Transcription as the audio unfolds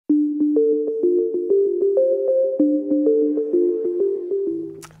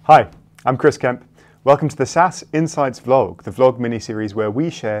Hi, I'm Chris Kemp. Welcome to the SaaS Insights vlog, the vlog mini-series where we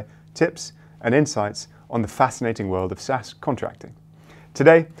share tips and insights on the fascinating world of SaaS contracting.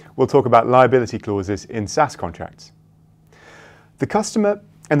 Today, we'll talk about liability clauses in SaaS contracts. The customer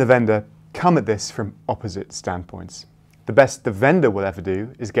and the vendor come at this from opposite standpoints. The best the vendor will ever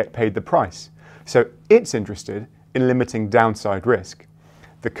do is get paid the price, so it's interested in limiting downside risk.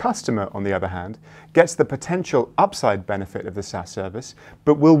 The customer, on the other hand, gets the potential upside benefit of the SaaS service,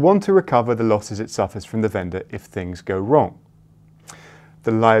 but will want to recover the losses it suffers from the vendor if things go wrong.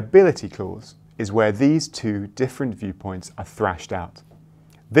 The liability clause is where these two different viewpoints are thrashed out.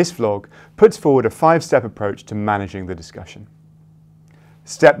 This vlog puts forward a 5-step approach to managing the discussion.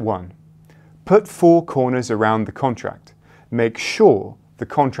 Step 1. Put 4 corners around the contract. Make sure the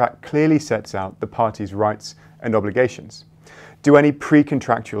contract clearly sets out the parties' rights and obligations. Do any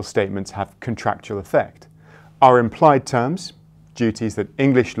pre-contractual statements have contractual effect? Are implied terms, duties that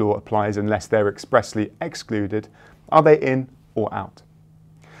English law applies unless they're expressly excluded, are they in or out?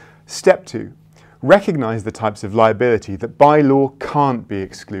 Step 2. Recognize the types of liability that by law can't be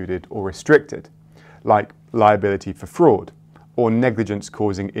excluded or restricted, like liability for fraud or negligence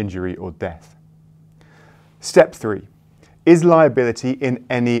causing injury or death. Step 3. Is liability in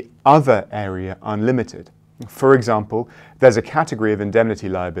any other area unlimited? For example, there's a category of indemnity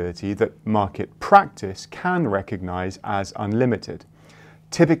liability that market practice can recognize as unlimited,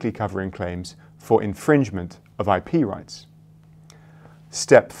 typically covering claims for infringement of IP rights.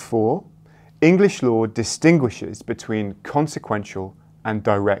 Step 4. English law distinguishes between consequential and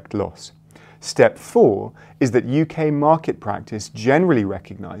direct loss. Step 4 is that UK market practice generally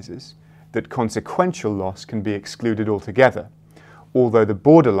recognizes that consequential loss can be excluded altogether, although the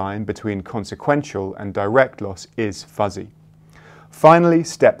borderline between consequential and direct loss is fuzzy. Finally,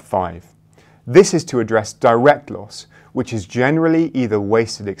 step 5. This is to address direct loss, which is generally either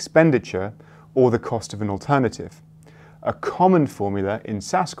wasted expenditure or the cost of an alternative. A common formula in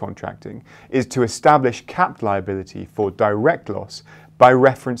SaaS contracting is to establish capped liability for direct loss by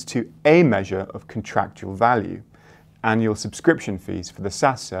reference to a measure of contractual value, annual subscription fees for the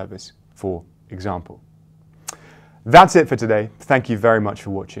SaaS service, for example. That's it for today. Thank you very much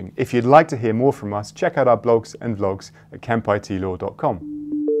for watching. If you'd like to hear more from us, check out our blogs and vlogs at kempitlaw.com.